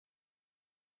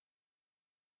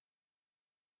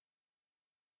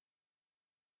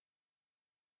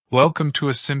Welcome to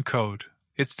AsynCode.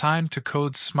 It's time to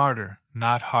code smarter,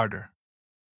 not harder.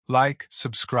 Like,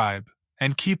 subscribe,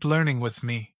 and keep learning with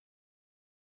me.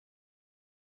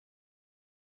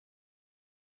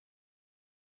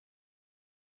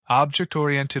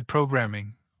 Object-Oriented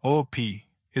Programming, OOP,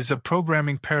 is a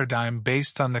programming paradigm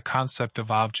based on the concept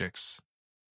of objects.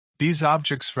 These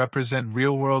objects represent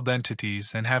real-world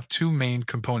entities and have two main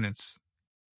components.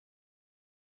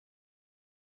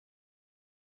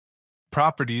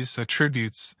 Properties,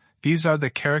 attributes, these are the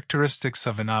characteristics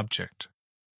of an object.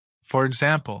 For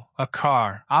example, a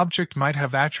car object might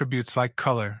have attributes like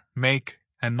color, make,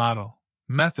 and model.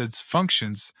 Methods,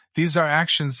 functions, these are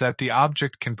actions that the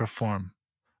object can perform.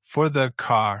 For the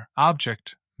car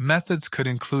object, methods could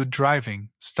include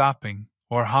driving, stopping,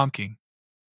 or honking.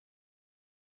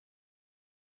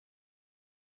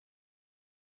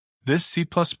 This C++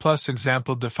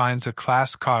 example defines a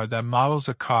class car that models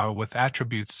a car with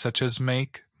attributes such as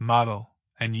make, model,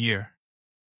 and year.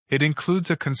 It includes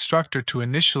a constructor to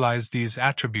initialize these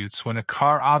attributes when a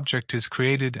car object is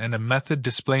created and a method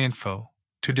displayInfo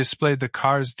to display the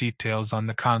car's details on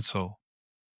the console.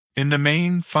 In the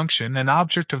main function, an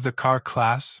object of the car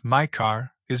class,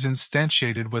 myCar, is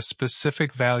instantiated with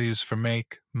specific values for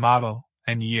make, model,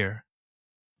 and year.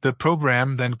 The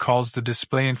program then calls the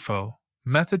displayInfo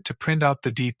method to print out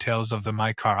the details of the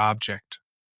myCar object.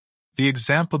 The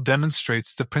example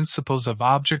demonstrates the principles of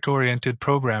object-oriented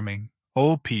programming,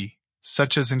 OOP,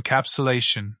 such as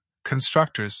encapsulation,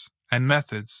 constructors, and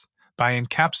methods, by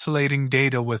encapsulating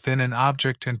data within an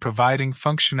object and providing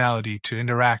functionality to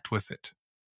interact with it.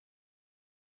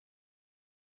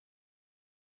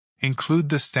 Include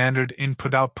the standard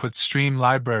input-output stream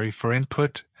library for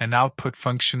input and output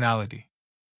functionality.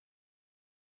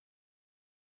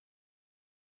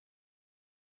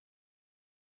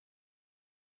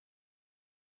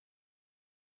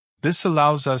 This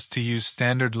allows us to use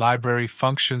standard library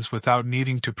functions without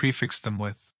needing to prefix them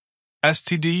with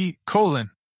std:.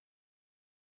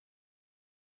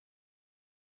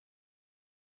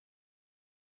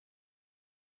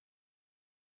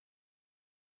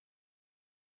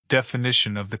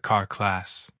 Definition of the car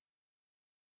class.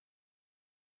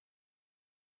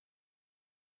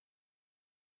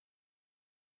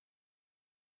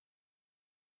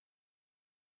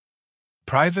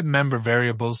 Private member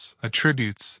variables,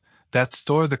 attributes, that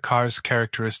store the car's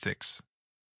characteristics.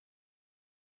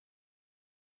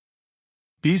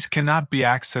 These cannot be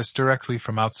accessed directly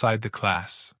from outside the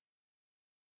class.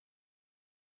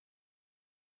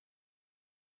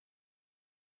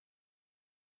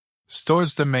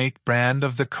 Stores the make, brand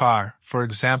of the car, for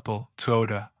example,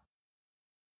 Toyota.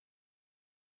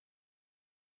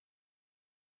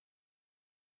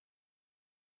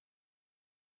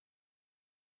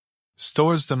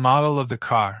 Stores the model of the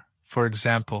car, for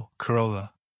example,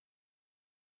 Corolla.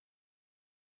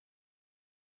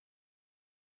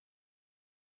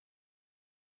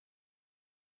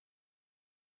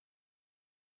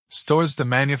 Stores the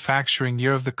manufacturing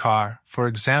year of the car, for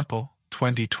example,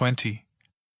 2020.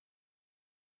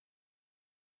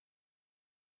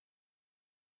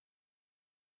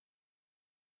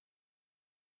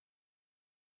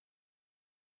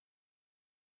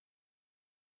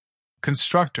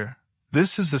 Constructor.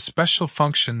 This is a special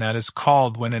function that is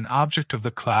called when an object of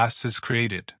the class is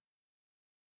created.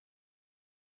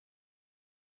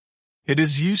 It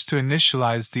is used to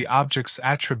initialize the object's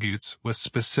attributes with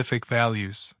specific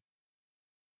values.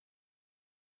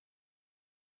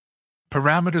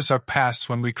 Parameters are passed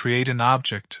when we create an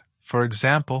object, for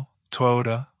example,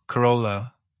 Toyota,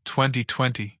 Corolla,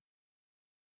 2020.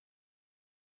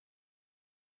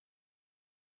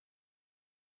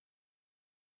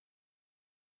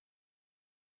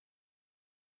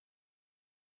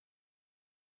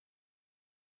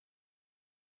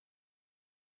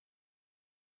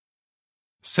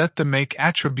 Set the make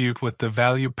attribute with the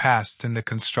value passed in the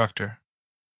constructor.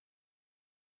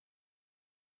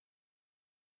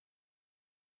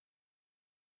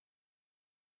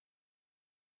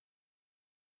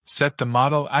 Set the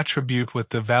model attribute with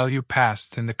the value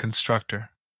passed in the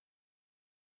constructor.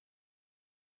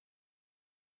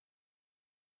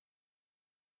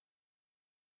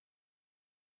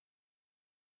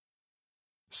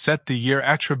 Set the year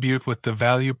attribute with the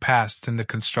value passed in the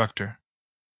constructor.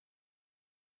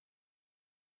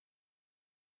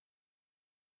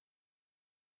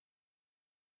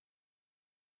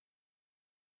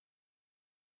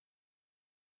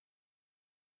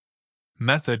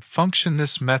 Method function.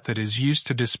 This method is used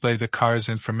to display the car's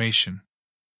information.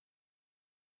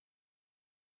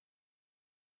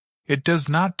 It does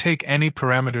not take any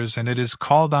parameters and it is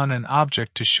called on an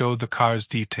object to show the car's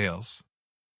details.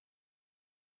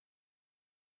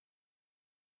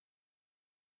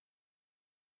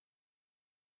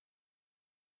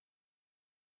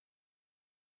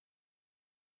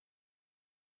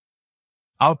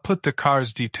 I'll put the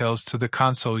car's details to the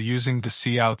console using the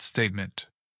cout statement.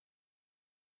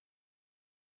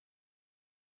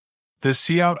 The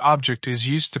cout object is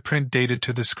used to print data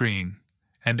to the screen,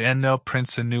 and NL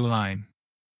prints a new line.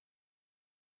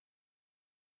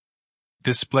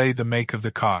 Display the make of the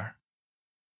car.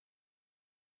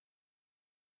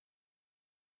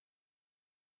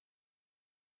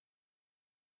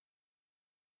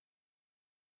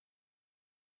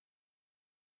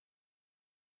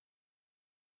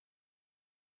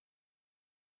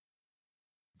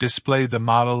 Display the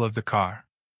model of the car.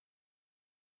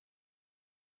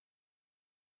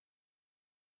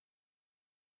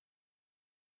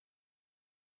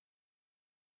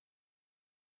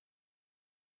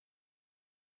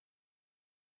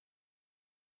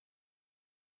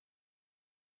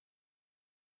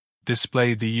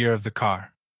 Display the year of the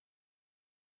car.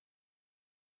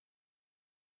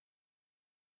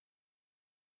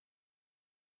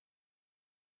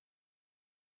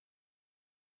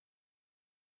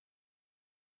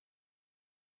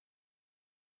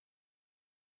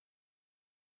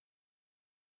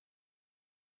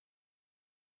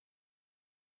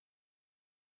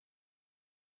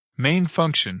 Main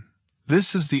function.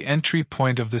 This is the entry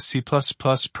point of the C++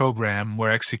 program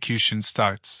where execution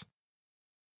starts.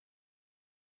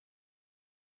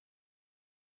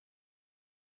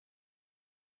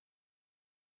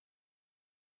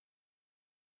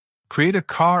 Create a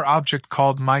car object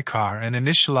called myCar and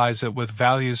initialize it with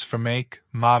values for make,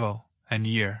 model, and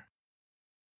year.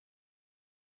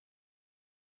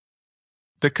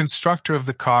 The constructor of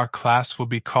the car class will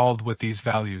be called with these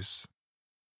values.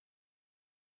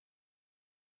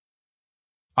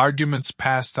 Arguments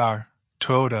passed are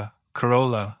Toyota,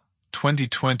 Corolla,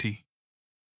 2020.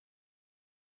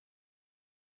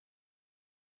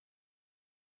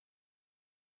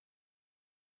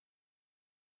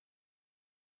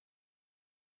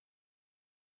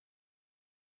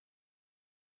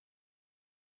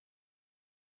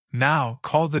 Now,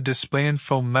 call the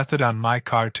displayInfo method on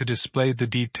myCar to display the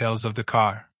details of the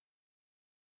car.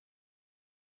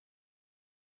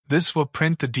 This will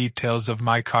print the details of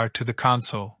myCar to the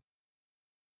console.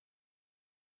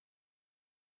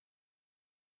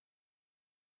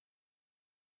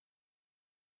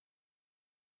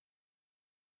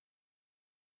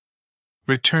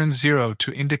 Return 0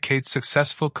 to indicate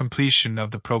successful completion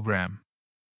of the program.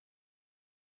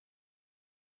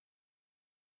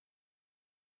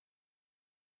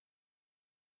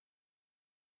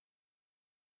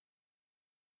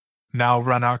 Now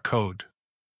run our code.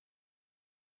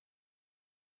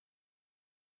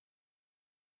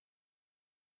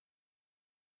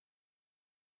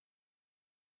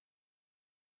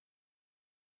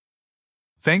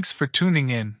 Thanks for tuning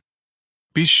in.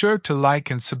 Be sure to like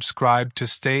and subscribe to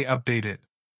stay updated.